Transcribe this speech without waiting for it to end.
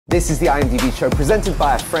This is the IMDb show presented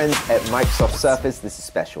by our friends at Microsoft Surface. This is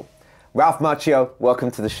special. Ralph Macchio,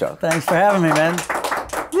 welcome to the show. Thanks for having me, man.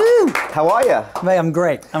 Woo! How are you? Hey, I'm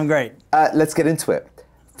great. I'm great. Let's get into it.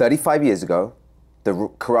 35 years ago, The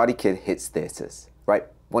Karate Kid hits theaters, right?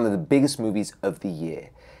 One of the biggest movies of the year.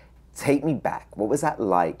 Take me back. What was that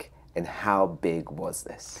like, and how big was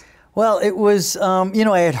this? Well, it was,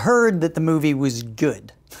 I had heard that the movie was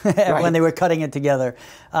good when they were cutting it together.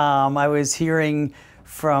 I was hearing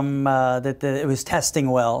from that it was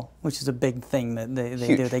testing well, which is a big thing that they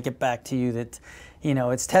do. They get back to you that,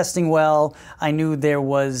 it's testing well. I knew there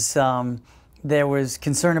was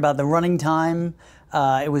concern about the running time.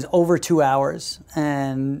 It was over 2 hours,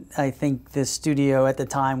 and I think the studio at the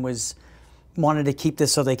time wanted to keep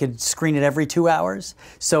this so they could screen it every 2 hours.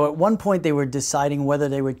 So at one point they were deciding whether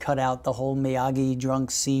they would cut out the whole Miyagi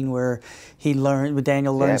drunk scene where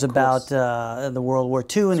Daniel learns about the World War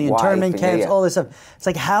II and the internment camps, all this stuff. It's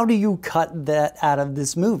like, how do you cut that out of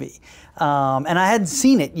this movie? And I hadn't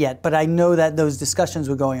seen it yet, but I know that those discussions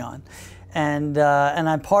were going on. And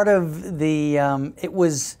I'm part of it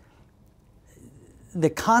was the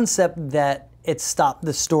concept that it stopped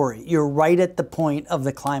the story. You're right at the point of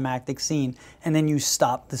the climactic scene, and then you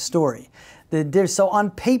stop the story. So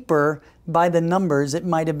on paper, by the numbers, it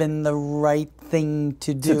might have been the right thing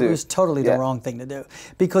to do. It was totally the wrong thing to do.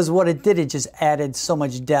 Because what it did, it just added so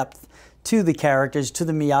much depth to the characters, to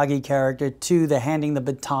the Miyagi character, to the handing the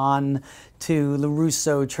baton, to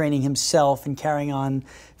LaRusso training himself and carrying on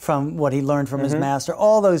from what he learned from his master,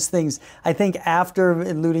 all those things. I think after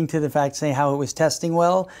alluding to the fact, saying how it was testing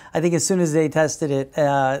well, I think as soon as they tested it,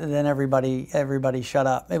 then everybody shut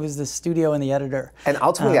up. It was the studio and the editor. And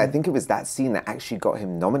ultimately, I think it was that scene that actually got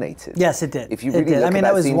him nominated. Yes, it did. If you really look at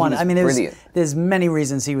that scene, he was brilliant. There's many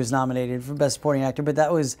reasons he was nominated for Best Supporting Actor, but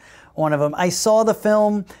that was one of them. I saw the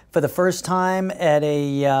film for the first time at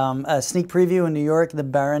a sneak preview in New York, the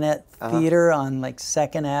Baronet Theater on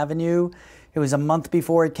 2nd Avenue. It was a month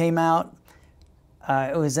before it came out.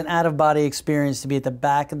 It was an out-of-body experience to be at the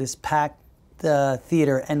back of this packed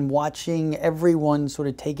theater and watching everyone sort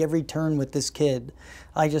of take every turn with this kid.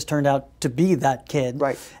 I just turned out to be that kid.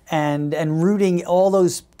 Right. And rooting all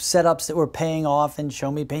those setups that were paying off, and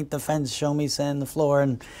show me paint the fence, show me sand the floor,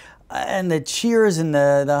 and the cheers and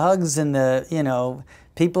the hugs and the,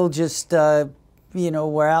 people just,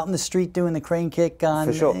 we're out in the street doing the crane kick on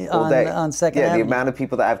all day. On 2nd Avenue. Yeah, the amount of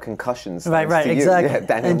people that have concussions. Right, exactly.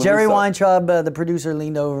 Yeah, and Jerry Weintraub, the producer,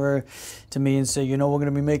 leaned over to me and said, we're going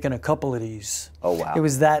to be making a couple of these. Oh, wow. It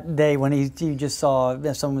was that day when you just saw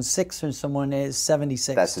someone 6 or someone is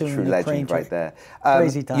 76. That's a true legend right there.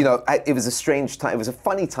 Crazy time. It was a strange time. It was a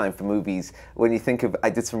funny time for movies when you think of, I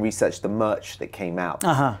did some research, the merch that came out.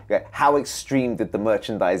 Yeah, how extreme did the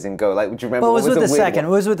merchandising go? Like, would you remember? Well, it was with the second. It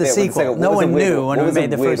was with the sequel. No one knew when we made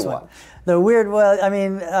the first one. The weird,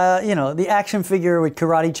 the action figure with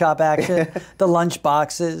karate chop action, the lunch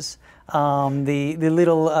boxes, the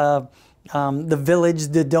little, the village,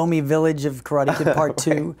 the Domi village of Karate Kid Part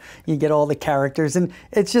 2. You get all the characters, and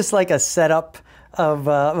it's just like a setup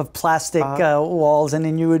of plastic walls, and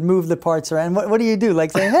then you would move the parts around. What do you do?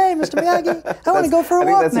 Like say, hey, Mr. Miyagi, I want to go for a walk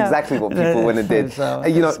now. I think that's exactly what people went and did.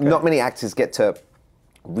 Not many actors get to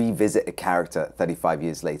revisit a character 35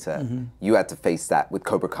 years later. You had to face that with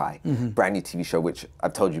Cobra Kai, brand new TV show, which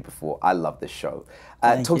I've told you before, I love this show.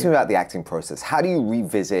 Talk to me about the acting process. How do you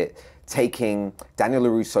revisit taking Daniel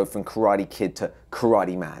LaRusso from Karate Kid to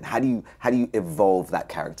Karate Man? How do you evolve that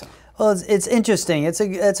character? Well, it's interesting. It's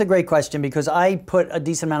a great question, because I put a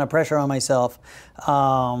decent amount of pressure on myself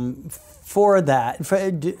for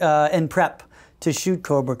that, in prep to shoot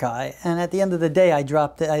Cobra Kai, and at the end of the day, I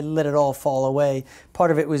dropped it. I let it all fall away. Part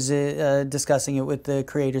of it was discussing it with the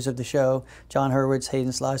creators of the show, John Hurwitz,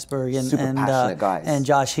 Hayden Schlossberg, Super passionate guys, and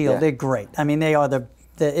Josh Heel. They're great. I mean, they are the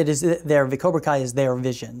Cobra Kai is their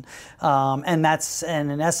vision, and in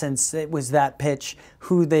essence, it was that pitch,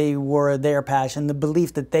 who they were, their passion, the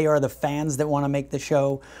belief that they are the fans that want to make the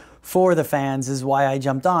show for the fans is why I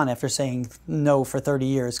jumped on after saying no for 30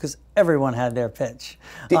 years, because everyone had their pitch.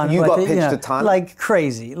 You got pitched a ton? Like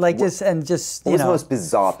crazy. What was the most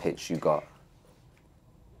bizarre pitch you got?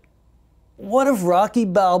 What if Rocky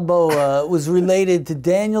Balboa was related to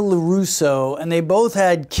Daniel LaRusso and they both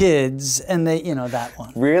had kids and they, that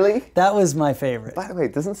one. Really? That was my favorite. By the way,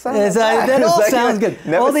 it doesn't sound bad. That all sounds good.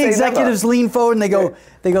 All the executives lean forward and they go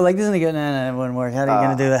like this, and they go, no, it wouldn't work. How are you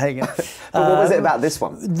going to do that? But what was it about this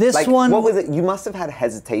one? What was it? You must have had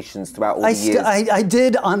hesitations throughout all the years. I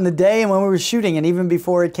did on the day and when we were shooting, and even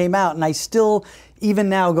before it came out, and I still, even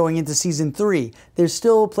now going into season 3, there's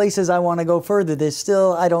still places I want to go further. There's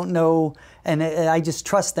still, I don't know and I just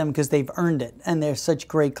trust them because they've earned it, and they're such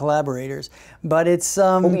great collaborators. But it's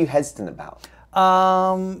what were you hesitant about?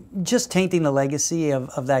 Just tainting the legacy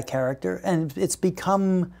of that character, and it's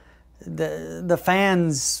become the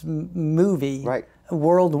fans' movie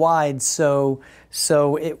worldwide. So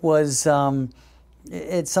it was.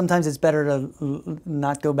 Sometimes it's better to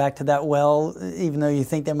not go back to that well, even though you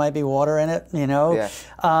think there might be water in it, you know.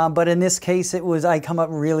 Yeah. But in this case, it was I come up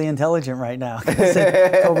really intelligent right now because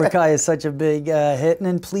Cobra Kai is such a big hit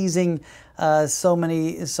and pleasing so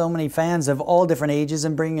many fans of all different ages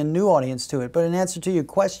and bringing a new audience to it. But in answer to your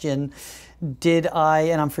question, did I?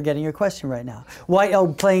 And I'm forgetting your question right now. Why?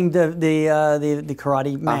 Oh, playing the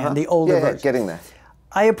karate man, the older version. Yeah, getting there.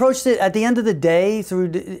 I approached it at the end of the day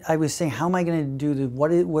I was saying, how am I going to do this?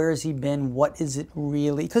 Where has he been? What is it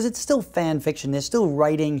really? Because it's still fan fiction. They're still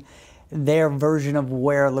writing their version of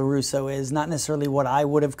where LaRusso is, not necessarily what I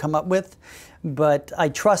would have come up with, but I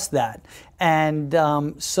trust that. And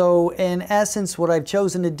so in essence, what I've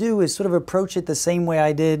chosen to do is sort of approach it the same way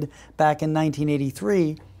I did back in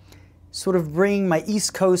 1983, sort of bring my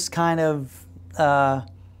East Coast kind of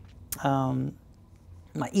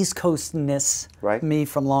my East Coastness, me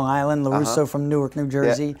from Long Island, LaRusso from Newark, New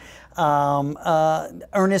Jersey,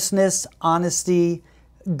 earnestness, honesty,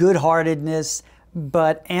 good-heartedness,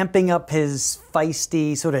 but amping up his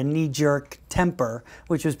feisty sort of knee-jerk temper,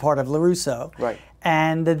 which was part of LaRusso. Right.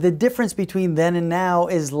 And the difference between then and now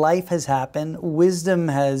is life has happened, wisdom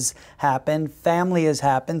has happened, family has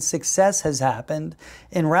happened, success has happened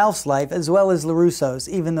in Ralph's life as well as LaRusso's,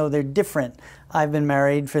 even though they're different. I've been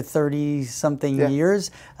married for 30-something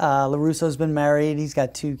years. LaRusso's been married. He's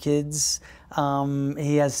got 2 kids.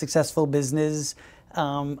 He has successful business,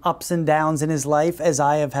 ups and downs in his life, as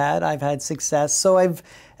I have had. I've had success. So I've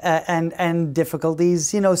and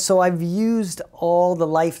difficulties, you know, so I've used all the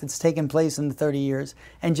life that's taken place in the 30 years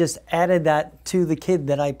and just added that to the kid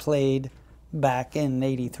that I played back in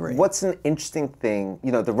 '83. What's an interesting thing,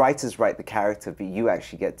 you know, the writers write the character, but you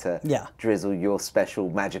actually get to drizzle your special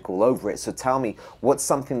magic all over it. So tell me, what's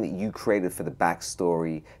something that you created for the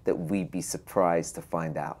backstory that we'd be surprised to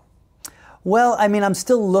find out? Well, I mean, I'm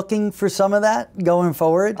still looking for some of that going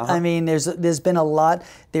forward. I mean, there's been a lot.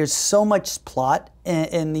 There's so much plot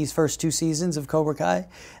in these first 2 seasons of Cobra Kai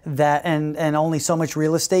that, and only so much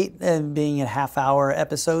real estate, being in half-hour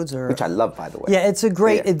episodes. Which I love, by the way. Yeah, it's a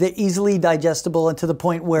great, they're easily digestible and to the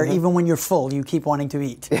point where even when you're full, you keep wanting to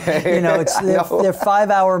eat. You know, they're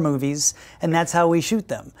 5-hour movies, and that's how we shoot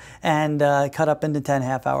them, and cut up into 10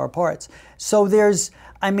 half-hour parts. So there's,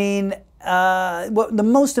 I mean, the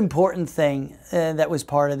most important thing that was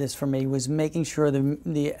part of this for me was making sure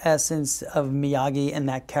the essence of Miyagi and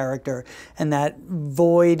that character and that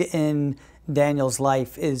void in Daniel's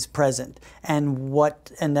life is present, and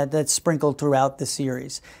that's sprinkled throughout the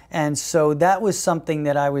series. And so that was something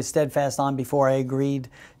that I was steadfast on before I agreed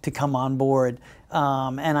to come on board.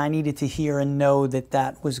 And I needed to hear and know that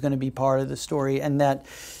that was going to be part of the story, and that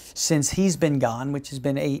since he's been gone, which has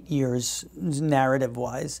been 8 years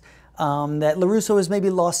narrative-wise, that LaRusso has maybe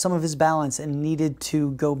lost some of his balance and needed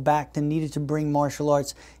to go back and needed to bring martial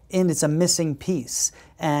arts in. It's a missing piece,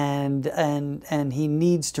 and he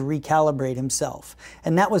needs to recalibrate himself.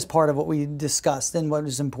 And that was part of what we discussed and what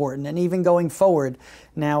was important. And even going forward,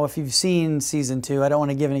 now if you've seen season 2, I don't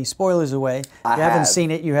want to give any spoilers away. If you haven't seen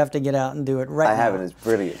it, you have to get out and do it right now. I haven't, it's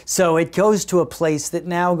brilliant. So it goes to a place that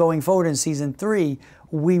now going forward in season 3,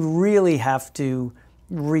 we really have to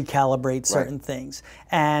recalibrate certain things.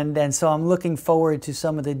 And so I'm looking forward to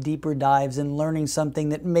some of the deeper dives and learning something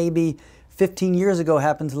that maybe 15 years ago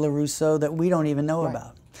happened to LaRusso that we don't even know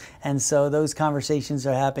about. And so those conversations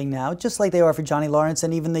are happening now, just like they are for Johnny Lawrence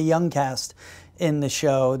and even the young cast in the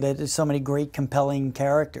show. That there's so many great, compelling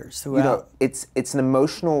characters throughout. You know, it's an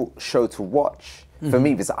emotional show to watch for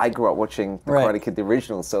me, because I grew up watching The Karate Kid, the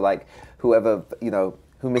original. So like whoever, you know,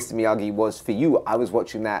 who Mr. Miyagi was for you, I was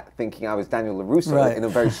watching that thinking I was Daniel LaRusso in a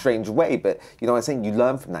very strange way. But you know what I'm saying? You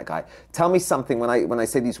learn from that guy. Tell me something, when I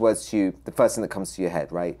say these words to you, the first thing that comes to your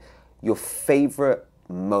head, right? Your favorite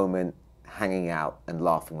moment hanging out and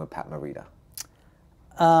laughing with Pat Morita?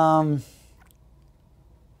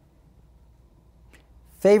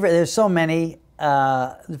 There's so many.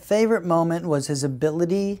 The favorite moment was his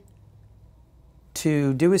ability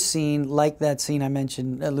to do a scene like that scene I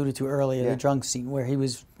alluded to earlier, the drunk scene, where he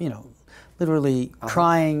was, you know, literally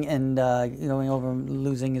crying and going over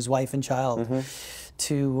losing his wife and child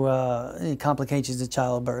to complications of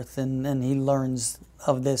childbirth, and he learns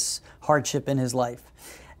of this hardship in his life.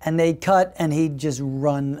 And they'd cut, and he'd just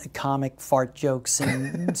run comic fart jokes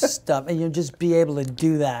and stuff, and you'd just be able to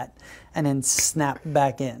do that and then snap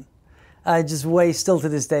back in. I just still to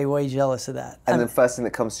this day, way jealous of that. And the first thing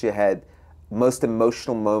that comes to your head, most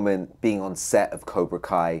emotional moment being on set of Cobra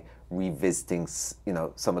Kai, revisiting, you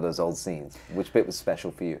know, some of those old scenes. Which bit was special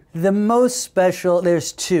for you? The most special,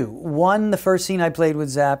 there's two. One, the first scene I played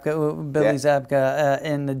with Billy Zabka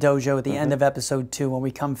in the dojo at the end of episode 2 when we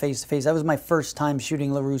come face to face. That was my first time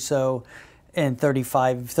shooting LaRusso in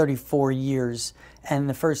 34 years. And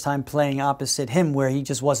the first time playing opposite him where he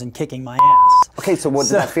just wasn't kicking my ass. Okay, so what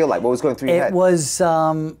did that feel like? What was going through your head? It was,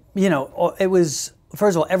 you know, it was...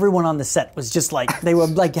 First of all, everyone on the set was just like, they were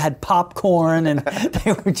like, had popcorn and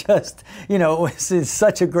they were just, you know, it was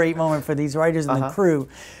such a great moment for these writers and the crew.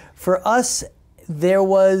 For us, there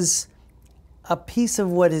was a piece of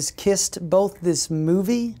what has kissed both this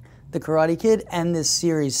movie, The Karate Kid, and this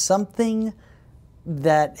series. Something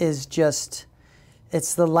that is just,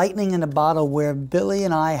 it's the lightning in a bottle where Billy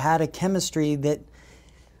and I had a chemistry that,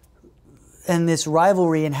 and this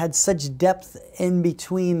rivalry, and had such depth in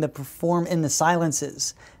between in the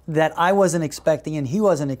silences that I wasn't expecting and he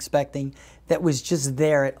wasn't expecting, that was just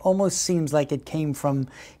there. It almost seems like it came from,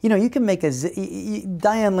 you know, you can make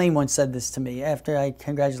Diane Lane once said this to me after I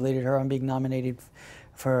congratulated her on being nominated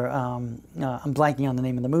for, I'm blanking on the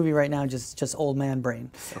name of the movie right now, just old man brain.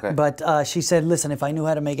 Okay. But she said, listen, if I knew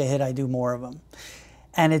how to make a hit, I'd do more of them.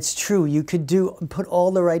 And it's true, you could put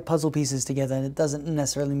all the right puzzle pieces together and it doesn't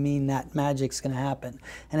necessarily mean that magic's gonna happen.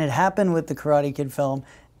 And it happened with the Karate Kid film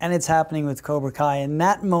and it's happening with Cobra Kai. And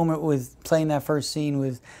that moment with playing that first scene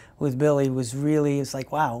with Billy was really, it's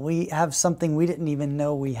like, wow, we have something we didn't even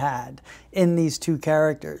know we had in these two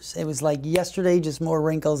characters. It was like yesterday, just more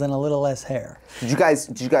wrinkles and a little less hair. Did you guys,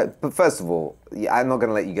 but first of all, I'm not going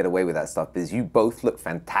to let you get away with that stuff because you both look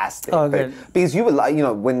fantastic. Oh, good. Because you were like, you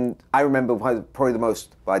know, when I remember probably the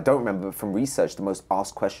most, well, I don't remember, but from research, the most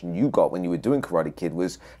asked question you got when you were doing Karate Kid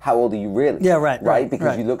was, how old are you really? Yeah, right.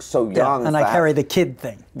 Because you look so young. And I carry the kid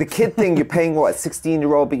thing. The kid thing, you're paying what, a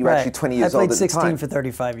 16-year-old, but you're actually 20 years old at the time. I played 16 for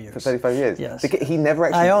 35 years. For 35 years? Yes. He never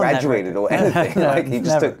actually graduated or anything. Like, he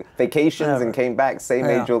just took vacations and came back, same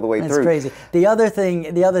age all the way through. It's crazy. The other thing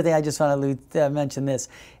I just want to mention this,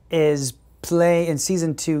 is play in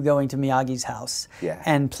season 2 going to Miyagi's house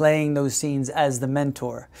and playing those scenes as the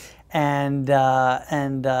mentor. And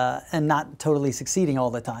not totally succeeding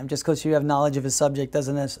all the time. Just because you have knowledge of a subject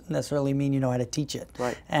doesn't necessarily mean you know how to teach it.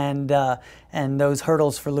 Right. And those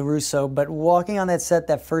hurdles for LaRusso. But walking on that set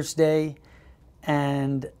that first day,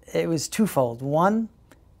 and it was twofold. One,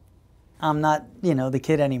 I'm not, you know, the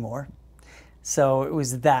kid anymore. So it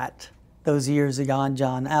was that. Those years are gone.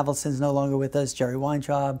 John Avildsen's no longer with us. Jerry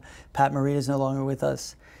Weintraub, Pat Morita's no longer with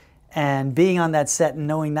us. And being on that set and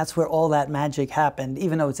knowing that's where all that magic happened,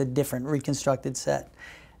 even though it's a different reconstructed set.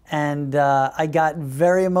 And I got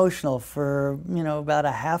very emotional for, you know, about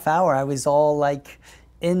a half hour. I was all like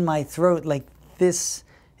in my throat, like this.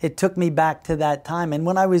 It took me back to that time. And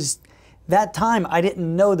when I was, that time, I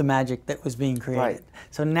didn't know the magic that was being created. Right.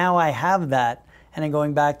 So now I have that. And then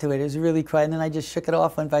going back to it, it was really quiet. And then I just shook it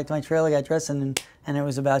off, went back to my trailer, got dressed, and it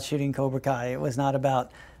was about shooting Cobra Kai. It was not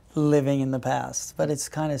about living in the past, but it's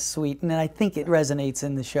kind of sweet, and I think it resonates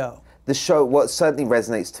in the show. The show, what certainly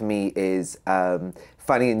resonates to me is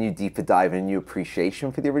finding a new deeper dive and a new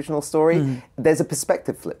appreciation for the original story. There's a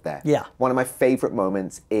perspective flip there. Yeah. One of my favorite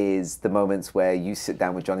moments is the moments where you sit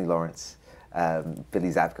down with Johnny Lawrence, Billy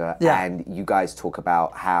Zabka, and you guys talk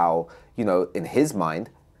about how, you know, in his mind,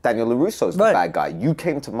 Daniel LaRusso's the bad guy. You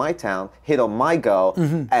came to my town, hit on my girl,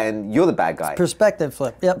 and you're the bad guy. Perspective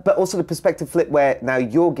flip, yep. But also the perspective flip where now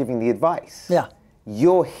you're giving the advice. Yeah.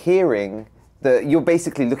 You're hearing you're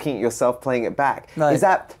basically looking at yourself playing it back. Right. Is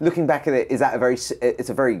that, looking back at it, is that it's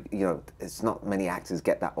a very, you know, it's not many actors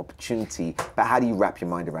get that opportunity, but how do you wrap your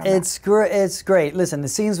mind around that? It's great. Listen, the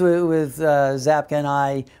scenes with Zabka and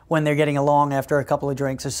I, when they're getting along after a couple of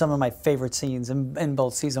drinks, are some of my favorite scenes in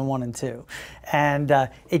both season 1 and 2. And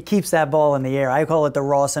it keeps that ball in the air. I call it the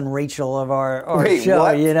Ross and Rachel of our show,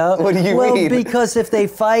 what? You know? What do you mean? Well, because if they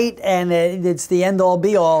fight and it's the end-all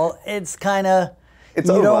be-all, it's kind of... You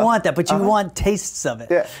don't want that, but you want tastes of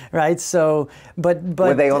it, right? So, but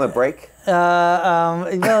were they on a break? Well,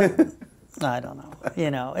 I don't know. You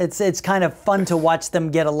know, it's kind of fun to watch them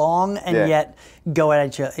get along and yet go at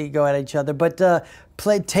each other. But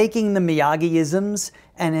taking the Miyagi-isms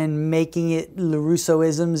and then making it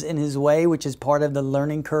LaRusso-isms in his way, which is part of the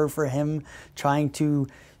learning curve for him, trying to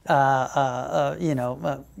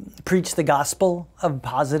preach the gospel of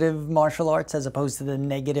positive martial arts as opposed to the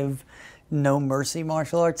negative, no mercy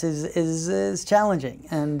martial arts is challenging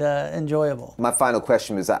and enjoyable. My final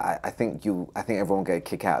question is, I think everyone will get a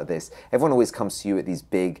kick out of this. Everyone always comes to you at these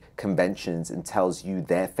big conventions and tells you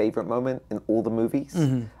their favorite moment in all the movies.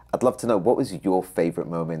 I'd love to know, what was your favorite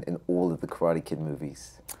moment in all of the Karate Kid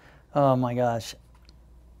movies? Oh my gosh.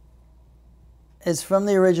 It's from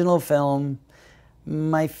the original film.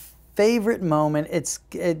 My favorite moment,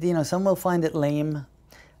 you know, some will find it lame,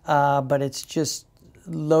 but it's just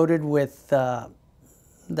loaded with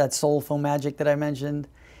that soulful magic that I mentioned.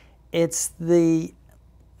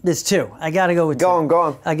 There's two. I gotta go with two. Go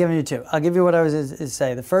on. I'll give you two. I'll give you what I was to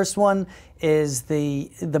say. The first one is the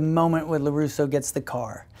moment when LaRusso gets the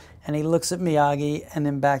car, and he looks at Miyagi and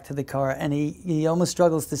then back to the car, and he almost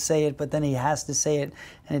struggles to say it, but then he has to say it,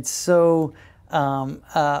 and it's so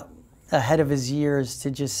ahead of his years to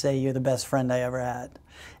just say, "You're the best friend I ever had."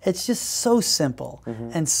 It's just so simple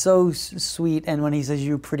and so sweet. And when he says,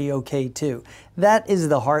 "You're pretty okay too," that is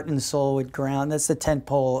the heart and soul with ground. That's the tent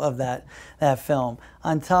pole of that film.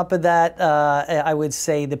 On top of that, I would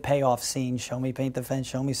say the payoff scene, show me paint the fence,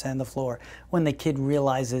 show me sand the floor, when the kid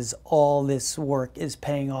realizes all this work is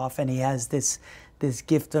paying off and he has this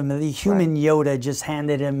gift of the human Yoda just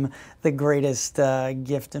handed him the greatest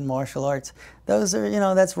gift in martial arts. Those are, you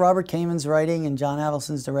know, that's Robert Kamen's writing and John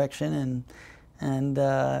Avildsen's direction, and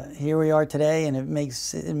here we are today, and it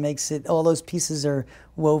makes it all those pieces are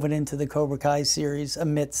woven into the Cobra Kai series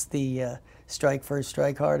amidst the strike first,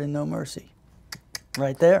 strike hard, and no mercy.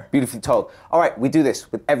 Right there. Beautifully told. All right, we do this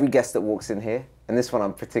with every guest that walks in here, and this one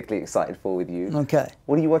I'm particularly excited for with you. Okay.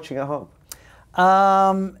 What are you watching at home?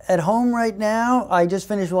 At home right now, I just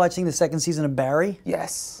finished watching the second season of Barry.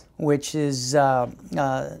 Yes. Which is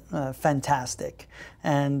fantastic.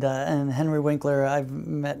 And Henry Winkler, I've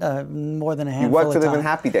met more than a handful of times. You worked with him in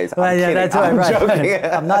Happy Days. Well, yeah, that's right. I'm joking.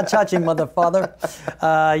 I'm not touching, mother father.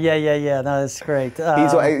 Yeah. No, that's great.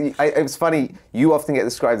 It was funny. You often get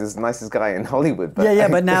described as the nicest guy in Hollywood. But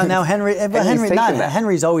but now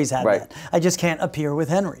Henry's always had that. I just can't appear with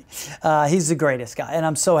Henry. He's the greatest guy, and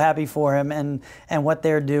I'm so happy for him and what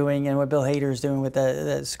they're doing and what Bill Hader's doing with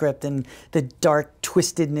the script and the dark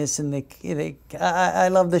twistedness and I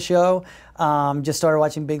love the show. Just started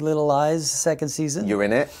watching Big Little Lies, second season. You're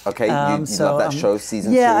in it? Okay, you love that show,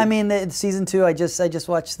 season 2? Yeah, I mean, season 2, I just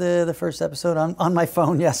watched the first episode on my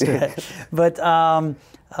phone yesterday. But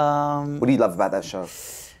what do you love about that show?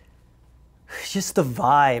 Just the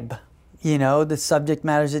vibe, you know, the subject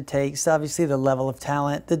matters it takes, obviously the level of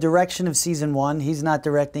talent, the direction of season 1. He's not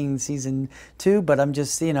directing season 2, but I'm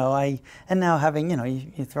just, you know, and now having, you know,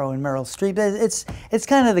 you throw in Meryl Streep, it's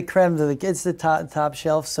kind of the creme of it's the top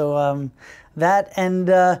shelf. So that and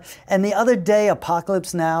the other day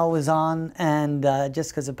Apocalypse Now was on, and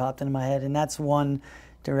just because it popped into my head, and that's one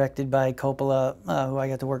directed by Coppola, who I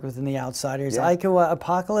got to work with in The Outsiders. Yeah.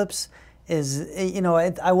 Apocalypse is, you know,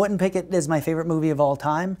 I wouldn't pick it as my favorite movie of all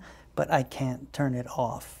time, but I can't turn it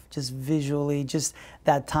off. Just visually, just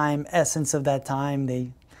that time, essence of that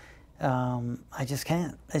time, I just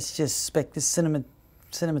can't. It's just the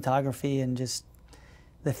cinematography and just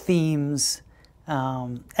the themes,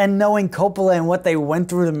 and knowing Coppola and what they went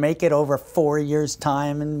through to make it over 4 years'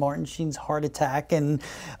 time, and Martin Sheen's heart attack and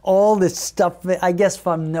all this stuff. I guess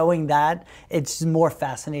from knowing that, it's more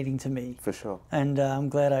fascinating to me. For sure. And I'm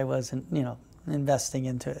glad I wasn't, you know, investing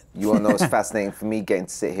into it. You all know it's fascinating for me getting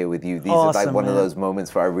to sit here with you. These are like one of those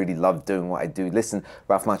moments where I really love doing what I do. Listen,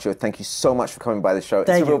 Ralph Macchio, thank you so much for coming by the show.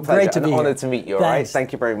 Thank it's a real you. pleasure Great to and be an honor here. to meet you, all Thanks. right?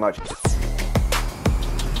 Thank you very much.